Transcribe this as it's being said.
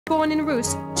Born in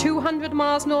Rus, 200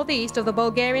 miles northeast of the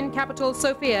Bulgarian capital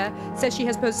Sofia, says she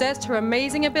has possessed her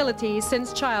amazing abilities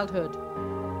since childhood.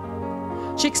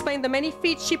 She explained the many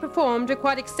feats she performed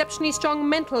required exceptionally strong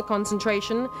mental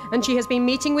concentration, and she has been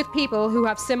meeting with people who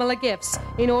have similar gifts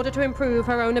in order to improve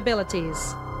her own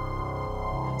abilities.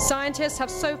 Scientists have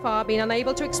so far been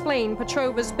unable to explain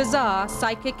Petrova's bizarre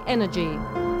psychic energy.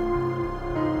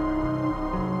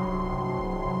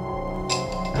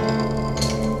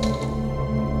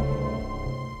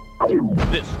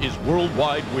 This is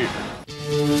Worldwide Weird.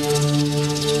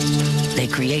 They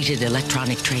created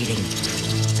electronic trading,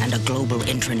 and a global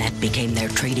intranet became their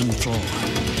trading floor.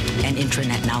 An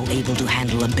intranet now able to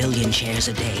handle 1 billion shares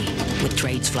a day, with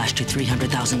trades flashed to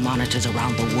 300,000 monitors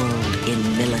around the world in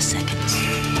milliseconds.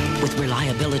 With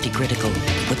reliability critical,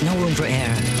 with no room for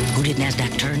error, who did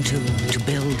NASDAQ turn to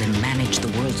build and manage the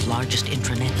world's largest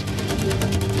intranet?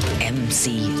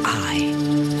 MCI.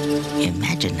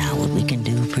 Imagine now what we can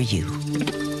do for you.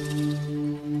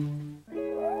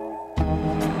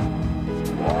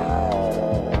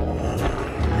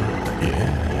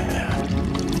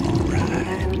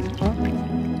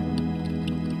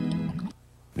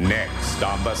 Next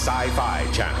on the Sci Fi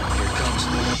Channel. Here comes.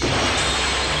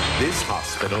 This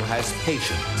hospital has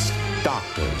patients,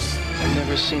 doctors, I've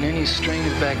never seen any strain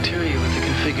of bacteria with a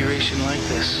configuration like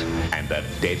this. and a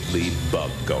deadly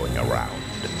bug going around.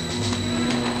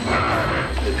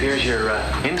 It appears your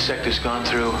insect has gone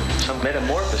through some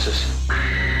metamorphosis.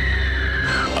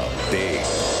 A big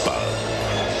bug.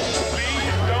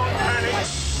 Please don't panic.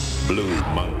 Blue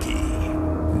Monkey.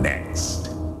 Next.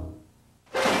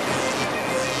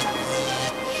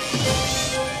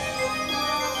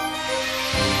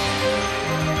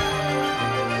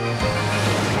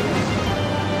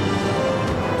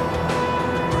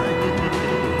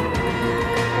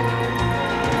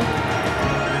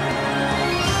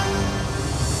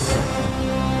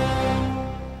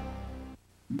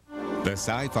 The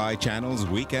Sci-Fi Channel's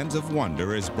Weekends of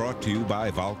Wonder is brought to you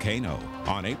by Volcano.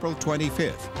 On April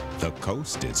 25th, the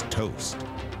coast is toast.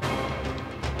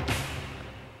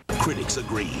 Critics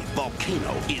agree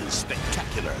Volcano is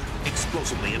spectacular,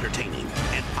 explosively entertaining,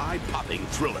 and eye-popping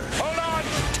thriller. Hold on.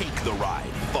 Take the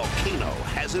ride. Volcano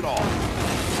has it all.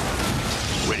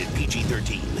 Rated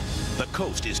PG-13. The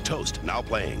Coast is Toast, now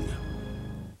playing.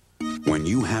 When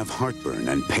you have heartburn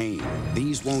and pain,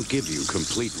 these won't give you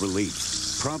complete relief.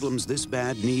 Problems this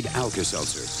bad need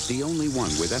Alka-Seltzer, the only one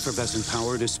with effervescent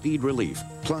power to speed relief,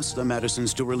 plus the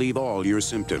medicines to relieve all your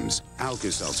symptoms.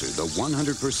 Alka-Seltzer, the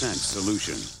 100%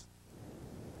 solution.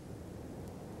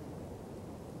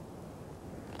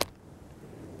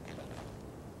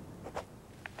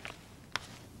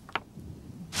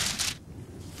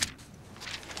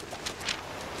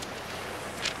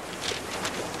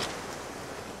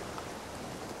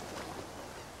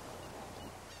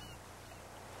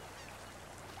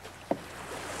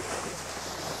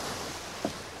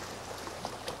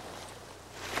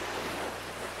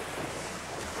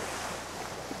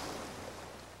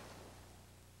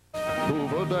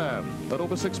 Hoover Dam. At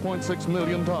over 6.6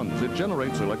 million tons, it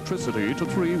generates electricity to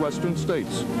 3 western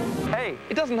states. Hey,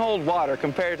 it doesn't hold water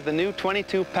compared to the new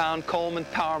 22-pound Coleman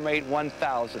PowerMate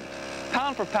 1000.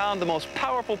 Pound for pound, the most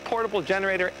powerful portable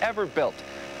generator ever built.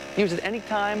 Use it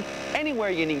anytime, anywhere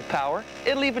you need power.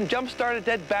 It'll even jump-start a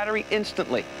dead battery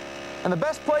instantly. And the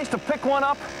best place to pick one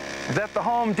up is at the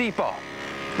Home Depot.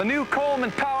 The new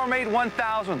Coleman PowerMate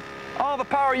 1000. All the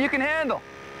power you can handle,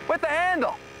 with the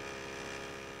handle.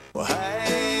 Well,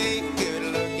 hey, good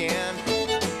looking.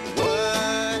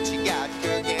 What you got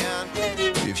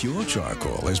cooking? If your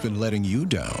charcoal has been letting you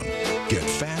down, get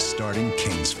fast starting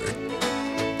Kingsford.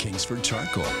 Kingsford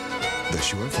Charcoal, the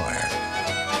surefire.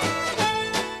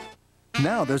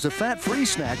 Now there's a fat-free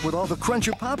snack with all the crunch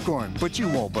of popcorn, but you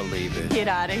won't believe it. Get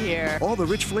out of here. All the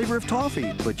rich flavor of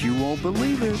toffee, but you won't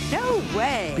believe it. No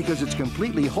way. Because it's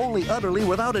completely, wholly, utterly,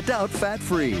 without a doubt,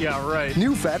 fat-free. Yeah, right.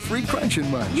 New fat-free Crunch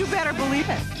and Munch. You better believe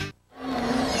it.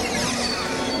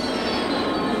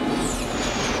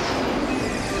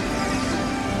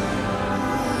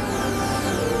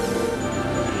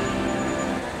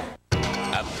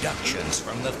 Abductions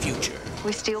from the future.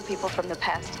 We steal people from the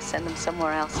past and send them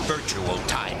somewhere else. Virtual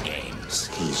time games.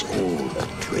 He's all a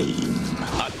dream.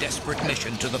 A desperate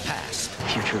mission to the past. The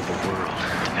future of the world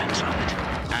depends on it.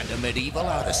 And a medieval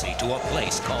odyssey to a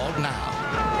place called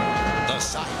now. The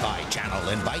Sci-Fi Channel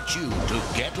invites you to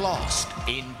get lost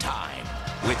in time.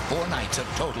 With 4 nights of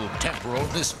total temporal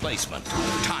displacement.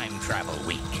 Time Travel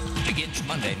Week. Begins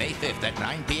Monday, May 5th at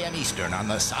 9 p.m. Eastern on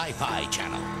the Sci-Fi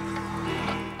Channel.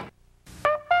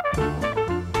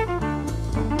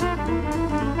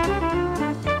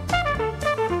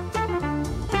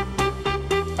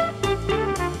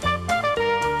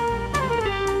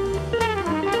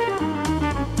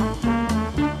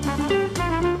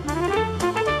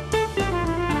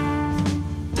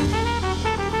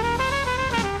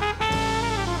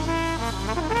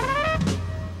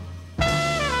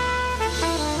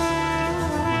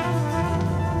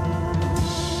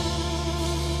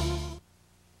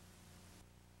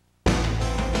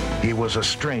 was a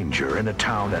stranger in a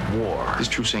town at war. This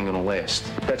truce ain't gonna last.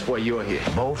 That's why you're here.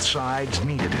 Both sides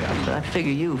needed him. I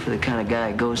figure you for the kind of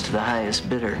guy who goes to the highest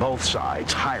bidder. Both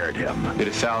sides hired him. Bid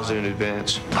 1,000 in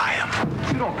advance. Buy him.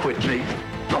 You don't quit me.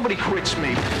 Nobody quits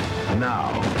me.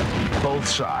 Now, both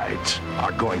sides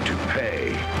are going to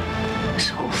pay. This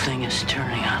whole thing is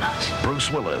turning on us.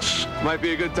 Bruce Willis. Might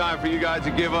be a good time for you guys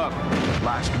to give up.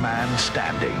 Last Man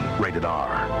Standing. Rated R.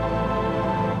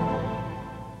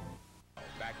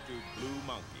 Back to Blue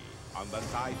Monkey on the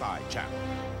Sci Fi Channel.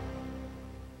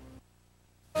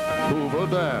 Hoover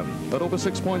Dam. At over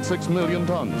 6.6 million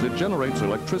tons, it generates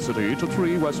electricity to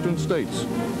 3 western states.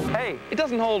 Hey, it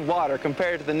doesn't hold water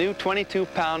compared to the new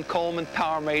 22-pound Coleman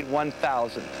PowerMate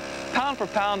 1000. Pound for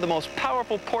pound, the most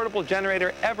powerful portable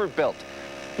generator ever built.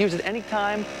 Use it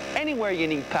anytime, anywhere you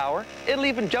need power. It'll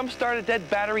even jump-start a dead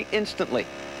battery instantly.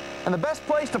 And the best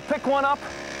place to pick one up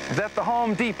is at the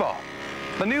Home Depot.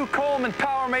 The new Coleman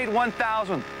PowerMate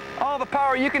 1000. All the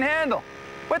power you can handle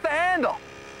with the handle.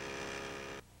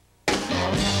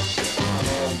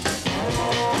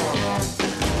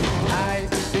 I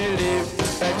believe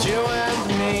that you and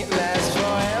me last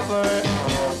forever.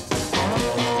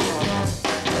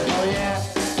 Oh yeah,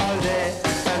 all day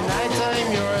and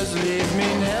nighttime yours, leave me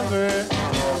never.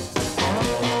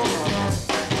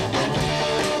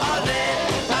 All day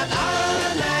and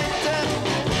all night,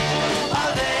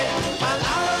 all day and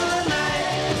all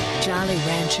night. Jolly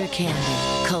Rancher candy,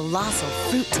 colossal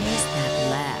fruit taste that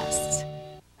lasts.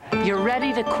 You're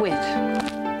ready to quit.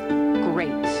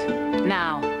 Great.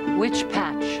 Now, which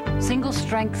patch? Single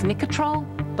strength Nicotrol?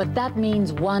 But that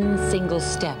means one single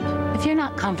step. If you're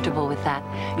not comfortable with that,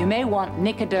 you may want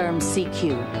Nicoderm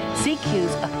CQ.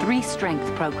 CQ's a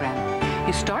 3-strength program.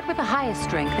 You start with the highest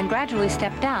strength and gradually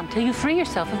step down till you free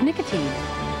yourself of nicotine.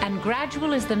 And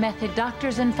gradual is the method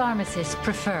doctors and pharmacists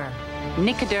prefer.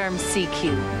 Nicoderm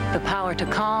CQ. The power to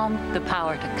calm, the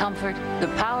power to comfort, the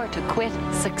power to quit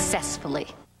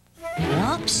successfully.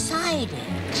 Lopsided.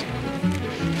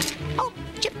 Oh,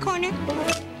 chip corner.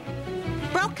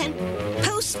 Broken.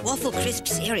 Post-waffle crisp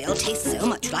cereal tastes so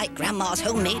much like Grandma's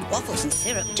homemade waffles and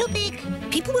syrup. Too big.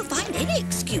 People will find any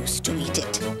excuse to eat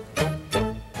it.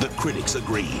 The critics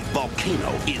agree.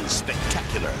 Volcano is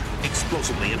spectacular,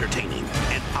 explosively entertaining,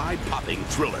 and eye-popping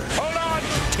thriller. Hold on!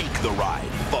 Take the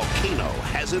ride. Volcano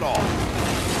has it all.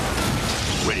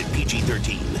 Rated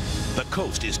PG-13. The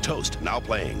Coast is Toast, now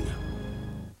playing.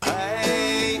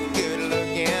 Hey, good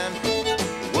looking.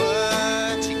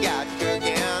 What you got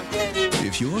cooking?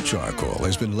 If your charcoal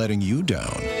has been letting you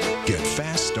down, get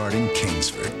fast starting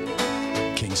Kingsford.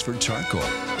 Kingsford Charcoal,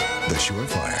 the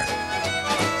surefire.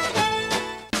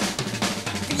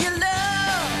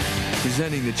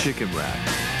 Presenting the chicken wrap.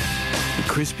 The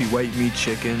crispy white meat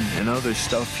chicken and other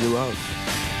stuff you love.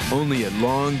 Only at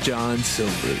Long John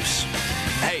Silver's.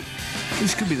 Hey,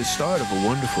 this could be the start of a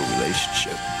wonderful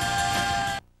relationship.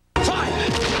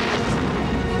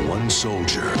 One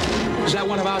soldier. Is that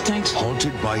one of our tanks?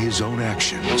 Haunted by his own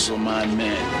actions. Those are my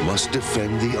men. Must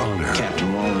defend the honor.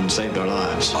 Captain Rowland saved our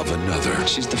lives. Of another.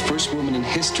 She's the first woman in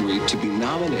history to be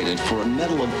nominated for a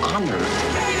Medal of Honor.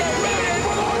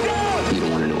 You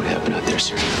don't want to know what happened out there,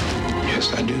 sir?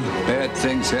 Yes, I do. Bad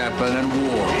things happen in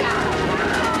war.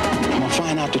 I'm gonna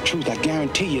find out the truth. I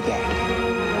guarantee you that.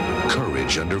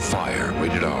 Courage Under Fire.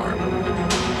 Rated R.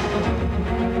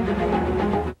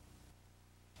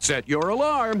 Set your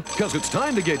alarm, because it's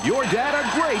time to get your dad a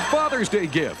great Father's Day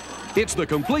gift. It's the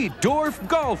complete Dwarf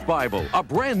Golf Bible, a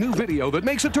brand new video that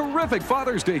makes a terrific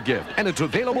Father's Day gift, and it's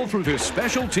available through this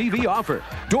special TV offer.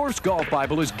 Dwarf's Golf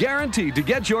Bible is guaranteed to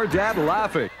get your dad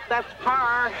laughing. That's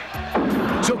par.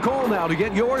 So call now to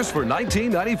get yours for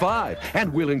 $19.95,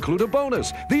 and we'll include a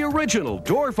bonus, the original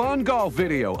Dwarf on Golf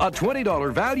video, a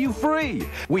 $20 value free.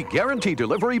 We guarantee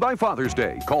delivery by Father's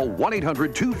Day. Call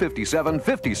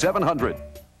 1-800-257-5700.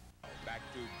 Back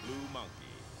to Blue Monkey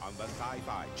on the Sci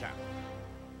Fi Channel.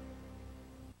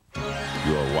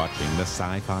 You're watching the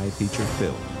Sci-Fi feature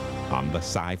film on the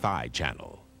Sci Fi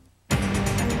Channel.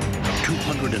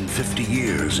 250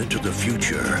 years into the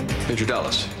future. Major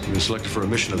Dallas, you've been selected for a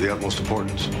mission of the utmost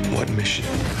importance. What mission?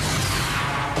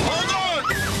 Hold on!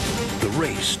 The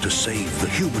race to save the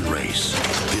human race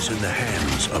is in the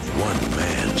hands of one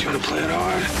man. You wanna play it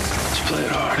hard? Let's play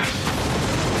it hard.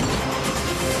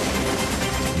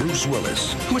 Bruce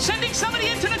Willis. We're sending somebody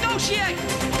in to negotiate!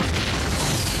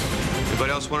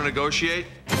 Anybody else want to negotiate?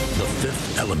 The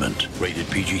Fifth Element, rated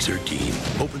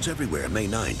PG-13. Opens everywhere May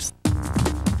 9th.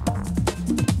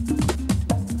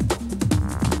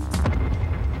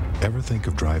 Ever think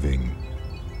of driving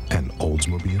an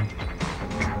Oldsmobile?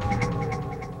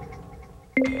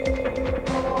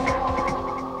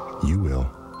 You will.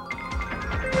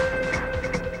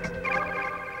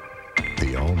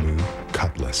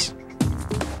 Cutlass.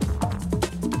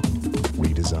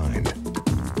 Redesigned.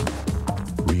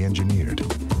 Re-engineered.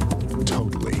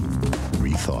 Totally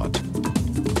rethought.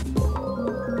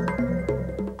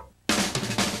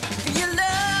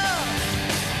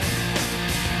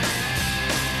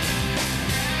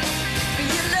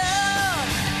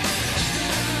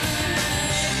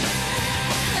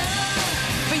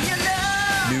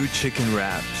 New chicken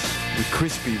wraps with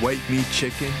crispy white meat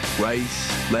chicken, rice,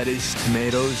 lettuce,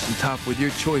 tomatoes, and topped with your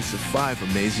choice of 5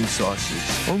 amazing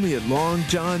sauces. Only at Long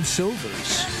John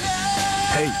Silver's.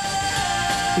 Hey,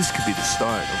 this could be the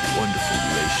start of a wonderful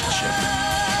relationship.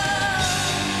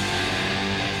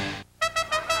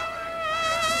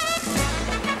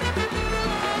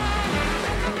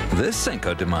 This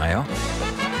Cinco de Mayo,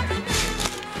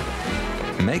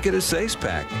 make it a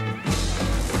 6-pack.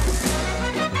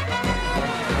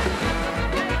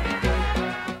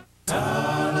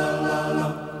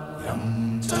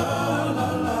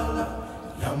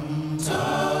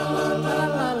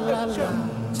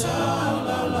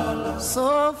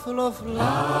 So full of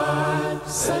lifesavers.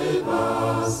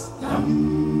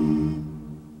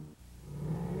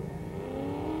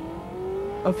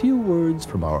 A few words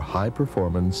from our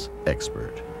high-performance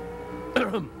expert.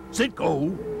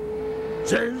 Cinco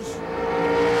says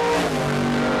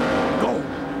go.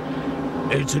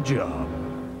 It's a job.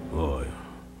 Boy.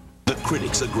 The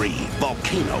critics agree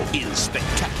Volcano is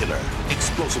spectacular,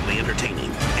 explosively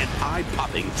entertaining, and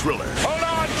eye-popping thriller. Hold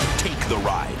on! Take the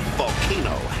ride.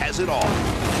 Volcano has it all.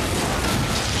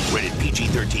 Rated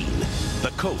PG-13.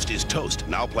 The Coast is Toast,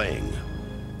 now playing.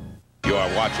 You are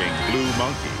watching Blue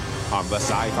Monkey on the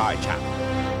Sci Fi Channel.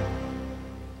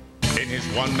 In his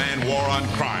one-man war on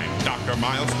crime, Dr.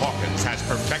 Miles Hawkins has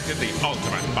perfected the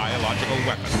ultimate biological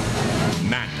weapon,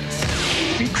 madness.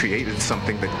 We created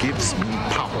something that gives me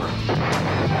power.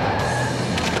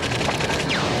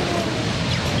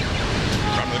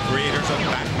 From the creators of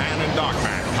Batman and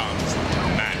Darkman comes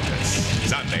Madness,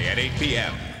 Sunday at 8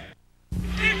 p.m.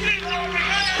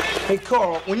 Hey,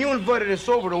 Carl, when you invited us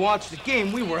over to watch the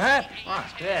game, we were happy.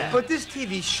 Yeah. But this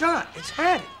TV's shot. It's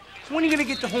had it. So when are you going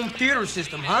to get the home theater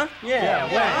system, huh?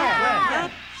 Yeah.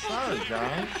 Sorry,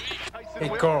 guys. Hey,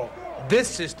 Carl, this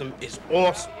system is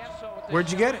awesome.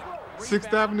 Where'd you get it?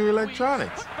 6th Avenue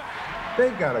Electronics.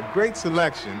 They've got a great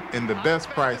selection in the best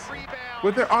prices.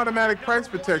 With their automatic price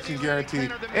protection guarantee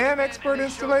and expert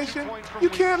installation, you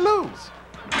can't lose.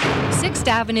 6th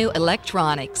Avenue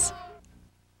Electronics.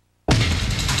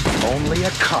 Only a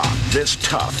cop this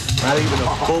tough. Not even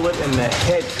a bullet in the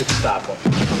head could stop him.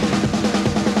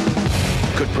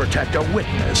 Could protect a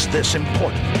witness this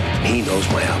important. He knows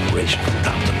my operation from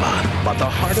top to bottom. But the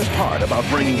hardest part about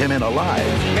bringing him in alive...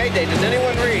 Mayday, does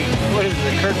anyone read? What is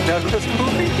it, a Kirk Douglas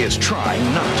movie? ...is trying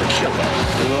not to kill him.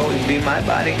 You'll always be my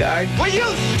bodyguard. Will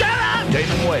you shut up?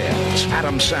 Damon Wayans,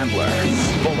 Adam Sandler,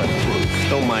 Bulletproof.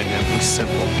 Don't mind him, he's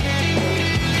simple.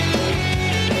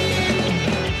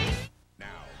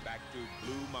 Now, back to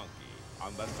Blue Monkey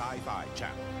on the Sci Fi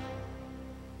Channel.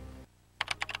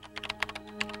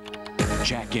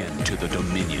 Jack into the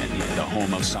Dominion, the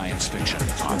home of science fiction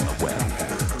on the web.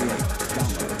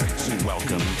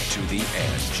 Welcome to the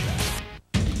Edge.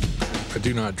 I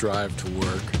do not drive to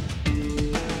work.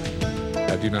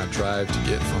 I do not drive to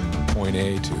get from point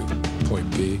A to point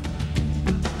B.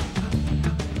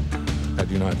 I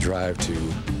do not drive to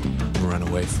run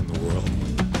away from the world.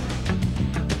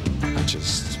 I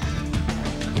just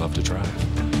love to drive.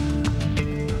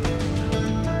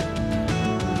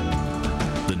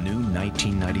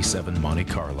 1997 Monte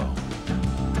Carlo.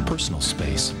 Personal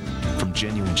space. From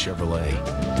genuine Chevrolet,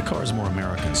 the cars more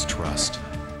Americans trust.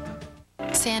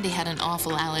 Sandy had an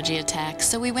awful allergy attack,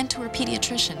 so we went to her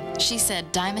pediatrician. She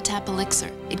said Dimetap Elixir.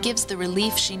 It gives the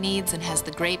relief she needs and has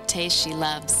the grape taste she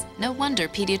loves. No wonder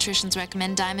pediatricians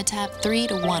recommend Dimetap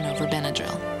 3-to-1 over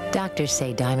Benadryl. Doctors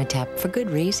say Dimetap for good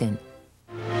reason.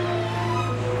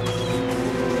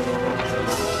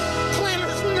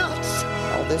 Planner's nuts.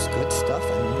 All this good stuff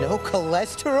and no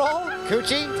cholesterol?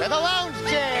 Coochie to the lounge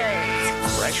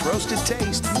chairs. Fresh roasted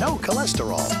taste, no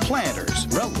cholesterol. Planters,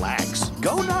 relax,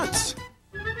 go nuts.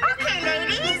 Okay,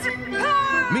 ladies.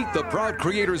 Meet the proud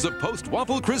creators of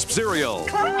Post-Waffle Crisp cereal.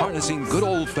 Harnessing good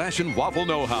old-fashioned waffle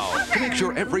know-how to make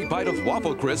sure every bite of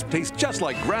Waffle Crisp tastes just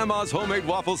like Grandma's homemade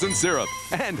waffles and syrup.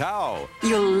 And how?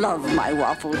 You'll love my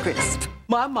Waffle Crisp.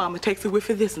 My mama takes a whiff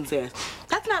of this and says,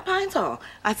 "That's not Pine Sol."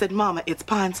 I said, "Mama, it's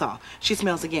Pine Sol." She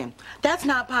smells again. "That's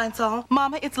not Pine Sol.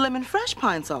 Mama, it's Lemon Fresh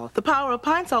Pine Sol. The power of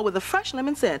Pine Sol with a fresh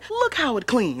lemon scent. Look how it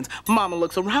cleans." Mama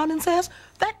looks around and says,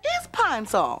 "That is Pine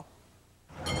Sol."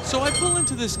 So I pull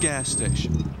into this gas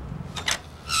station.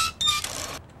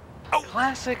 Oh.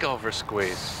 Classic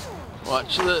oversqueeze.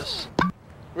 Watch this.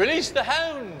 Release the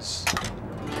hounds.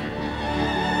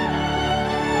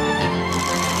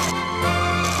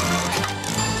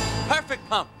 Perfect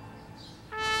pump.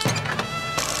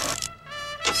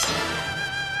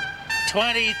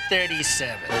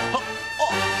 2037.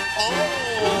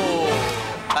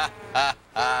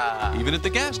 Even at the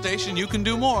gas station, you can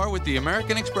do more with the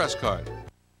American Express card.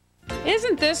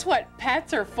 Isn't this what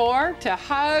pets are for? To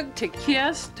hug, to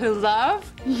kiss, to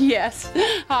love? Yes.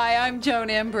 Hi, I'm Joan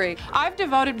Embry. I've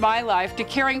devoted my life to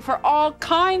caring for all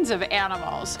kinds of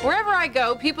animals. Wherever I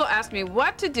go, people ask me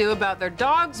what to do about their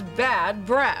dog's bad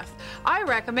breath. I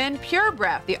recommend Pure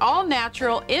Breath, the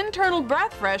all-natural internal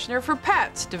breath freshener for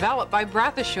pets, developed by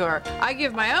Breath Assure. I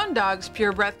give my own dogs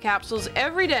Pure Breath capsules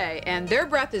every day, and their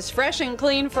breath is fresh and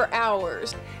clean for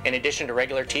hours. In addition to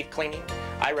regular teeth cleaning,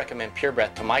 I recommend Pure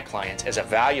Breath to my clients as a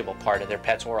valuable part of their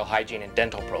pet's oral hygiene and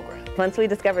dental program. Once we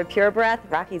discovered Pure Breath,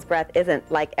 Rocky's breath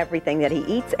isn't like everything that he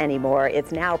eats anymore.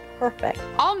 It's now perfect.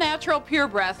 All natural Pure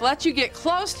Breath lets you get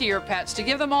close to your pets to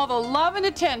give them all the love and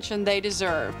attention they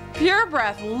deserve. Pure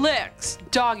Breath licks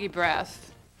doggy breath.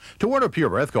 To order Pure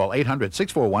Breath, call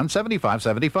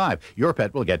 800-641-7575. Your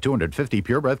pet will get 250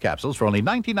 Pure Breath capsules for only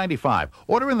 $19.95.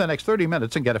 Order in the next 30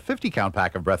 minutes and get a 50-count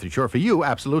pack of Breath Assure for you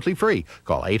absolutely free.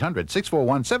 Call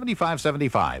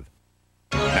 800-641-7575.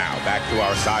 Now back to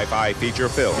our sci-fi feature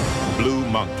film, Blue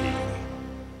Monkey.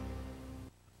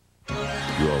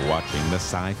 You're watching the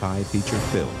Sci-Fi feature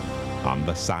film on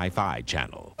the Sci-Fi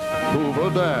Channel. Hoover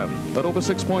Dam. At over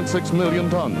 6.6 million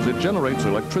tons, it generates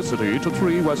electricity to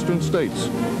 3 western states.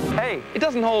 Hey, it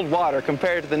doesn't hold water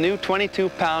compared to the new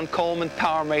 22-pound Coleman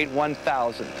PowerMate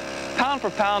 1000. Pound for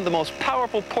pound, the most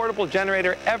powerful portable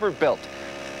generator ever built.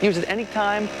 Use it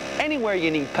anytime, anywhere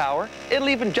you need power. It'll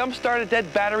even jump-start a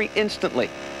dead battery instantly.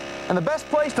 And the best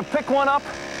place to pick one up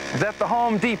is at the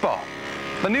Home Depot.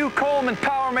 The new Coleman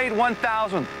PowerMate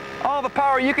 1000. All the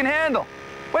power you can handle,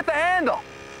 with a handle.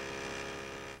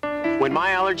 When my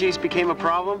allergies became a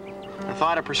problem, I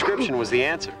thought a prescription was the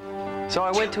answer. So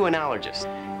I went to an allergist.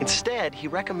 Instead, he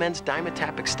recommends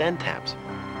Dimetap Extend tabs.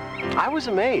 I was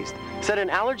amazed. Said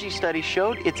an allergy study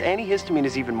showed its antihistamine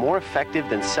is even more effective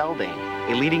than Seldane,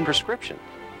 a leading prescription.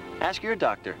 Ask your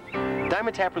doctor.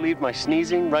 Dimetap relieved my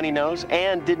sneezing, runny nose,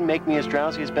 and didn't make me as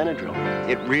drowsy as Benadryl.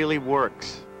 It really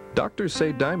works. Doctors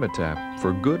say Dimetap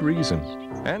for good reason.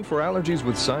 And for allergies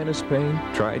with sinus pain,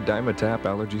 try Dimetap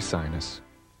Allergy Sinus.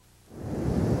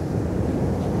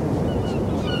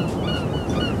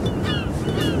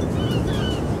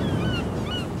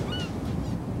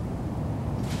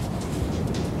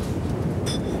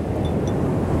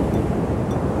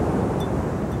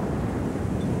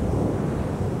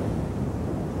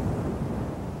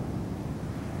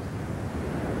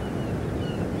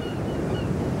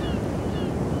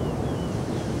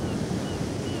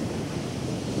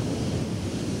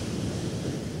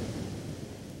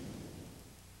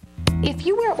 If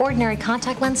you wear ordinary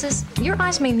contact lenses, your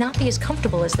eyes may not be as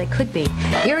comfortable as they could be.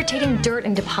 Irritating dirt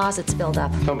and deposits build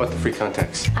up. How about the free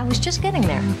contacts? I was just getting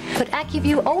there. But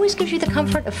AccuView always gives you the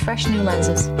comfort of fresh new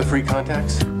lenses. The free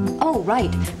contacts? Oh,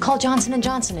 right. Call Johnson &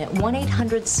 Johnson at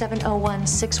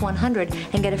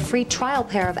 1-800-701-6100 and get a free trial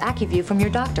pair of AccuView from your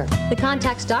doctor. The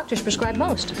contacts doctors prescribe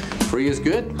most. Free is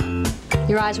good.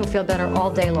 Your eyes will feel better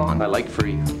all day long. I like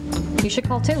free. You should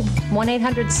call too.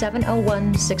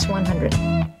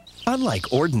 1-800-701-6100.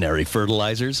 Unlike ordinary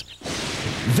fertilizers,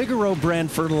 Vigoro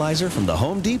brand fertilizer from the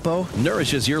Home Depot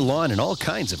nourishes your lawn in all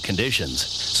kinds of conditions.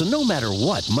 So no matter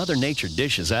what Mother Nature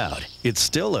dishes out, it's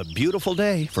still a beautiful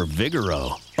day for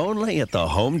Vigoro. Only at the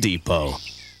Home Depot.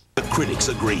 The critics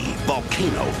agree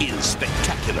Volcano is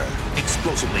spectacular,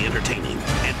 explosively entertaining,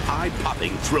 and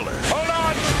eye-popping thriller. Hold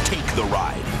on! Take the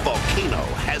ride. Volcano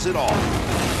has it all.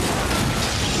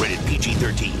 Rated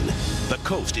PG-13. The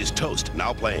Coast is Toast,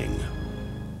 now playing.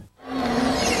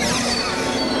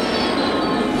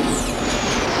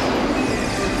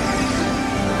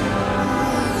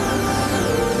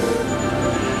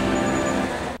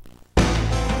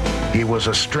 He was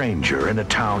a stranger in a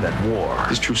town at war.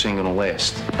 This truce ain't gonna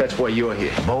last. That's why you're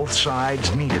here. Both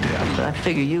sides needed him. I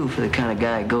figure you for the kind of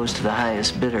guy who goes to the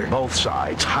highest bidder. Both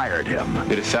sides hired him.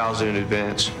 Bid 1,000 in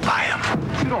advance. Buy him.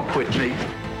 You don't quit me.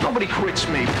 Nobody quits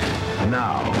me.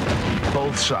 Now,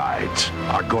 both sides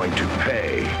are going to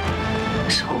pay.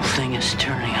 This whole thing is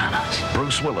turning on us.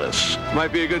 Bruce Willis.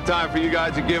 Might be a good time for you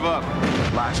guys to give up.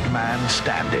 Last Man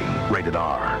Standing. Rated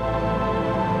R.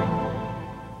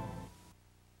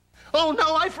 Oh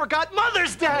no, I forgot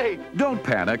Mother's Day! Don't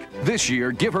panic. This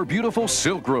year, give her beautiful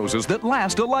silk roses that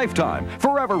last a lifetime.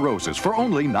 Forever Roses for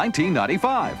only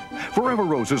 $19.95. Forever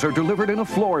Roses are delivered in a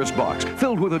florist box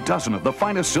filled with a dozen of the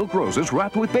finest silk roses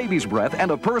wrapped with baby's breath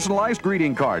and a personalized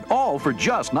greeting card, all for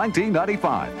just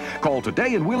 $19.95. Call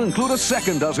today and we'll include a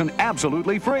second dozen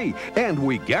absolutely free. And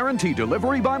we guarantee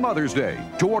delivery by Mother's Day.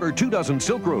 To order 2 dozen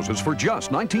silk roses for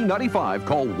just $19.95,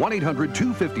 call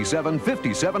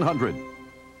 1-800-257-5700.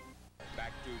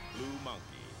 Back to Blue Monkey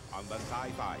on the Sci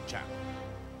Fi Channel.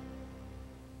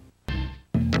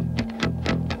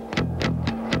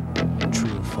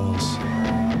 True or false?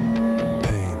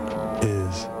 Pain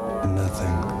is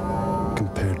nothing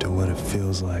compared to what it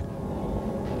feels like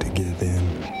to give in.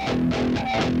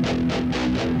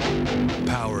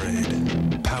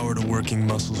 Powerade. Power to working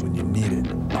muscles when you need it.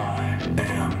 I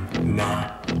am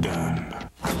not done.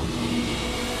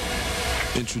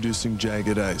 Introducing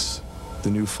Jagged Ice,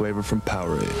 the new flavor from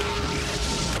Powerade.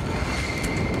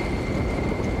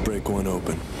 Break one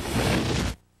open.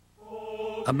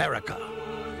 America,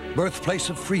 birthplace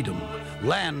of freedom,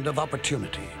 land of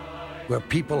opportunity, where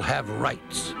people have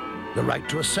rights. The right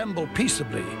to assemble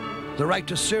peaceably, the right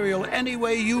to cereal any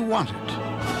way you want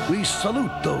it. We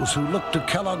salute those who look to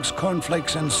Kellogg's Corn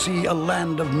Flakes and see a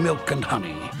land of milk and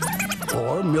honey.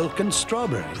 Or milk and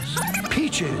strawberries.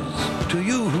 Peaches, to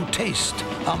you who taste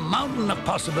a mountain of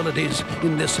possibilities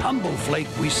in this humble flake,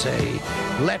 we say,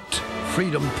 let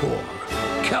freedom pour.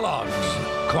 Kellogg's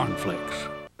Corn Flakes.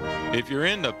 If you're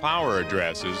into power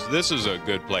addresses, this is a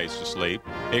good place to sleep.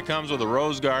 It comes with a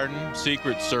rose garden,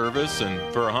 Secret Service, and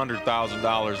for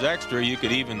 $100,000 extra, you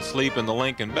could even sleep in the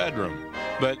Lincoln bedroom.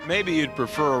 But maybe you'd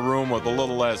prefer a room with a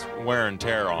little less wear and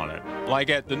tear on it, like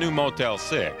at the new Motel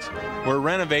 6. We're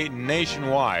renovating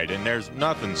nationwide, and there's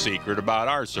nothing secret about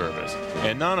our service.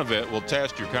 And none of it will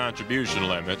test your contribution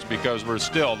limits because we're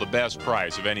still the best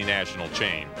price of any national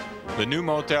chain. The new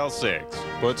Motel 6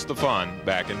 puts the fun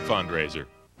back in fundraiser.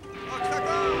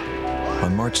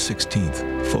 On March 16th,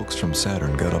 folks from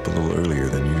Saturn got up a little earlier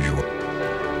than usual.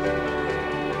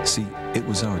 See, it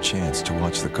was our chance to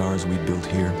watch the cars we built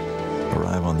here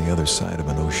arrive on the other side of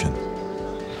an ocean.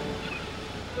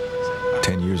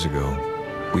 10 years ago,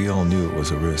 we all knew it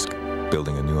was a risk,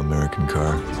 building a new American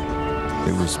car.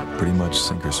 It was pretty much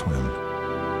sink or swim.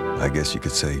 I guess you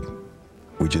could say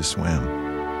we just swam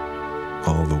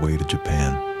all the way to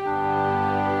Japan.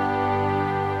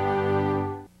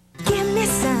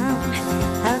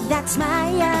 That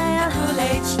smile,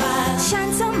 Kool-Aid smile,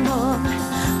 shine some more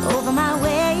over my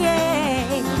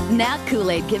way. Now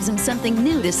Kool-Aid gives him something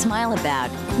new to smile about.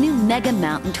 New Mega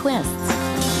Mountain Twists.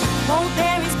 Old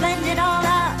berries blended all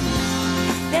up,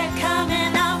 they're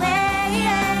coming our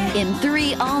way. In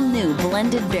 3 all-new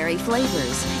blended berry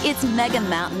flavors, it's Mega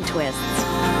Mountain Twists.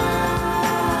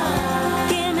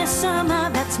 Give me some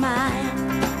of that smile,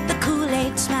 the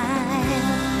Kool-Aid smile.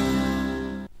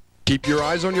 Keep your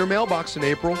eyes on your mailbox in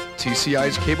April.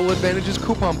 TCI's Cable Advantages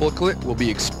coupon booklet will be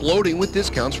exploding with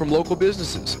discounts from local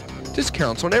businesses.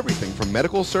 Discounts on everything from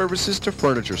medical services to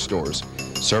furniture stores,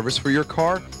 service for your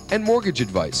car, and mortgage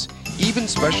advice, even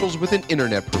specials with an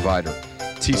internet provider.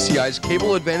 TCI's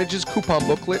Cable Advantages coupon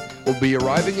booklet will be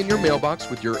arriving in your mailbox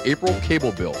with your April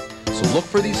cable bill. So look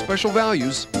for these special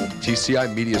values. TCI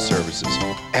Media Services,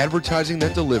 advertising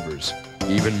that delivers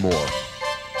even more.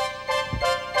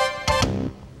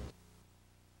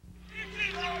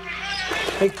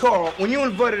 Hey, Carl, when you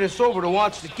invited us over to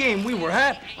watch the game, we were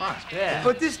happy. Oh, yeah.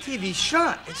 But this TV's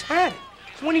shot. It's had it.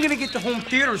 So when are you going to get the home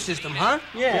theater system, huh?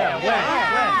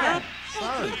 Yeah.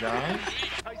 Sorry, John.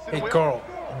 Hey, Carl,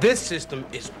 this system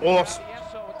is awesome.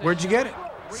 Where'd you get it?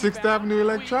 6th Avenue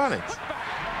Electronics.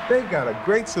 They've got a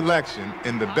great selection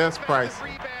and the best price.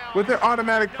 With their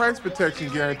automatic price protection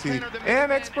guarantee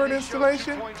and expert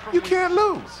installation, you can't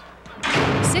lose.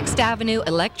 6th Avenue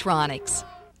Electronics.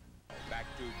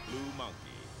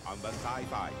 On the Sci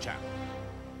Fi Channel.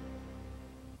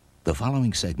 The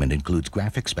following segment includes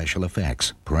graphic special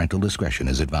effects. Parental discretion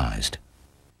is advised.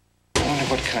 I wonder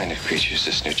what kind of creatures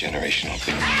this new generation will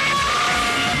be.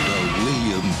 The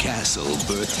William Castle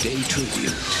Birthday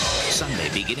Tribute. Sunday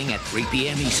beginning at 3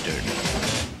 p.m. Eastern.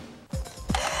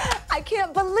 I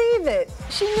can't believe it.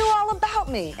 She knew all about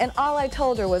me, and all I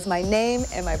told her was my name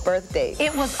and my birth date.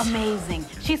 It was amazing.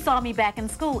 She saw me back in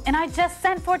school, and I just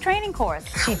sent for a training course.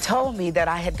 She told me that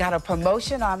I had got a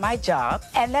promotion on my job,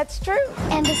 and that's true.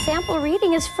 And the sample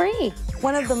reading is free.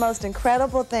 One of the most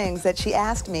incredible things that she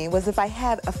asked me was if I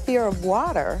had a fear of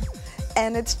water,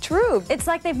 and it's true. It's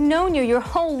like they've known you your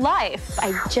whole life.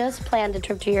 I just planned a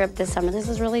trip to Europe this summer. This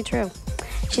is really true.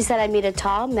 She said I'd meet a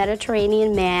tall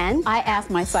Mediterranean man. I asked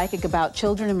my psychic about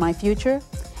children in my future,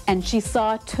 and she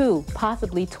saw 2,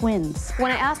 possibly twins.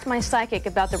 When I asked my psychic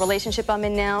about the relationship I'm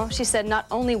in now, she said not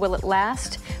only will it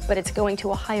last, but it's going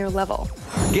to a higher level.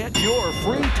 Get your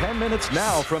free 10 minutes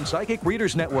now from Psychic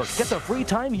Readers Network. Get the free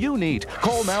time you need.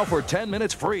 Call now for 10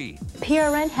 minutes free.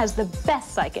 PRN has the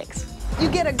best psychics. You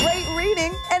get a great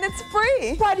reading, and it's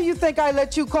free. Why do you think I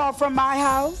let you call from my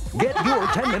house? Get your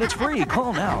 10 minutes free.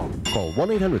 Call now. Call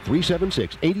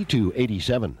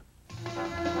 1-800-376-8287.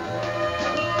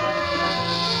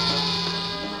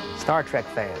 Star Trek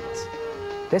fans,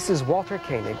 this is Walter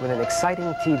Koenig with an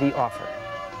exciting TV offer.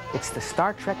 It's the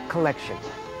Star Trek Collection.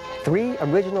 3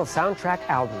 original soundtrack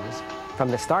albums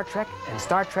from the Star Trek and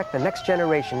Star Trek The Next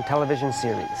Generation television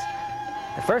series.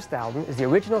 The first album is the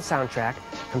original soundtrack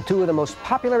from 2 of the most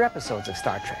popular episodes of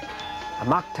Star Trek,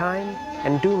 Amok Time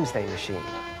and Doomsday Machine.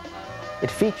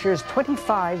 It features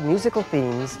 25 musical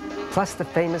themes, plus the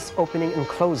famous opening and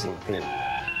closing theme.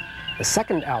 The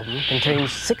second album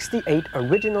contains 68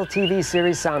 original TV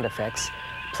series sound effects,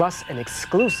 plus an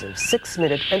exclusive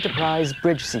 6-minute Enterprise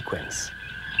bridge sequence.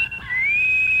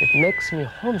 It makes me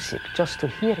homesick just to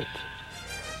hear it.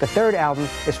 The third album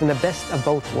is from the Best of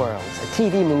Both Worlds, a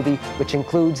TV movie which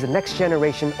includes the Next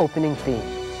Generation opening theme.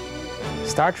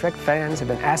 Star Trek fans have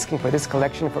been asking for this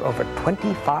collection for over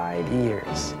 25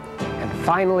 years. And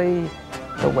finally,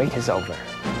 the wait is over.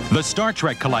 The Star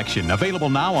Trek Collection, available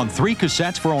now on 3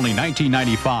 cassettes for only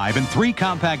 $19.95 and 3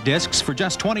 compact discs for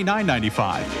just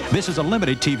 $29.95. This is a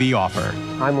limited TV offer.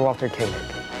 I'm Walter Koenig.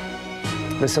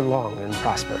 Listen long and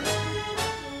prosper.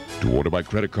 To order by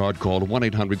credit card, call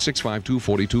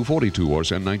 1-800-652-4242 or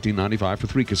send $19.95 for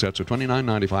 3 cassettes or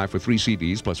 $29.95 for 3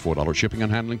 CDs, plus $4 shipping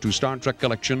and handling to Star Trek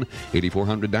Collection,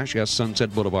 8400-S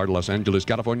Sunset Boulevard, Los Angeles,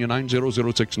 California,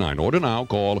 90069. Order now.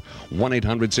 Call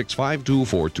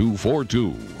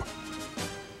 1-800-652-4242.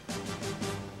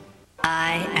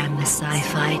 I am the Sci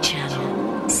Fi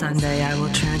Channel. Sunday, I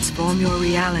will transform your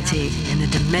reality in the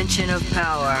dimension of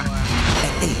power.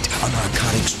 At 8, a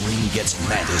narcotics ring gets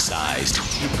manticized.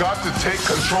 You've got to take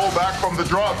control back from the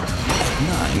drug. At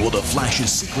 9, will the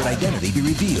Flash's secret identity be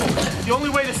revealed? The only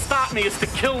way to stop me is to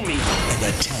kill me. And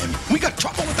at 10, we got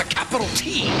trouble with the capital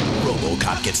T.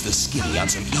 RoboCop gets the skinny on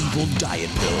some evil diet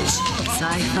pills.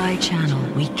 Sci Fi Channel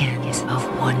Weekends of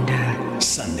Wonder.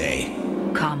 Sunday.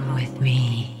 Come with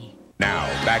me. Now,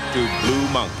 back to Blue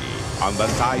Monkey on the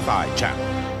Sci-Fi Channel.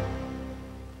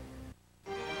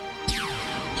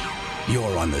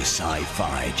 You're on the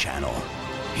Sci-Fi Channel.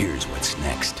 Here's what's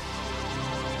next.